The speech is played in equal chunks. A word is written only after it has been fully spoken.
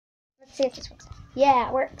See if this works. Yeah,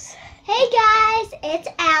 it works. Hey guys, it's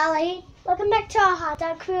Allie. Welcome back to our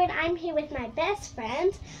Hotdog Crew, and I'm here with my best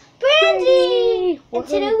friend, Brandy. And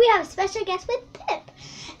today we have a special guest with Pip.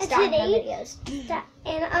 And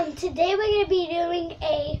today we're going to be doing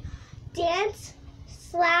a dance /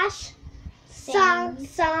 song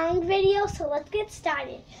video. So let's get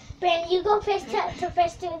started. Brandy, you go first to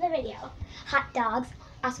first do the video. Hot dogs,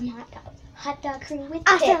 awesome hot dogs. Hotdog Crew with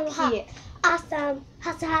Awesome Pip hot, here. awesome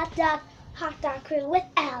Hotdog Crew with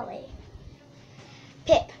Allie.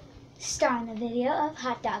 Pip, star in the video of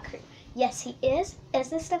Hotdog Crew. Yes, he is.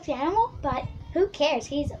 Is a stuffed animal, but who cares?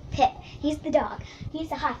 He's a Pip. He's the dog.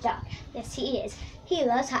 He's a hot dog. Yes, he is. He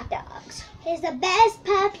loves hot dogs. He's the best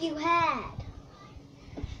pup you had.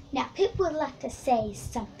 Now, Pip would like to say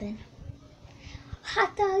something.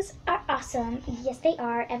 Hot dogs are awesome. Yes, they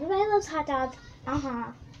are. Everybody loves hot dogs.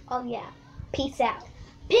 Oh, yeah. Peace out.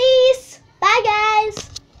 Peace. Bye, guys.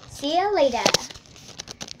 See you later.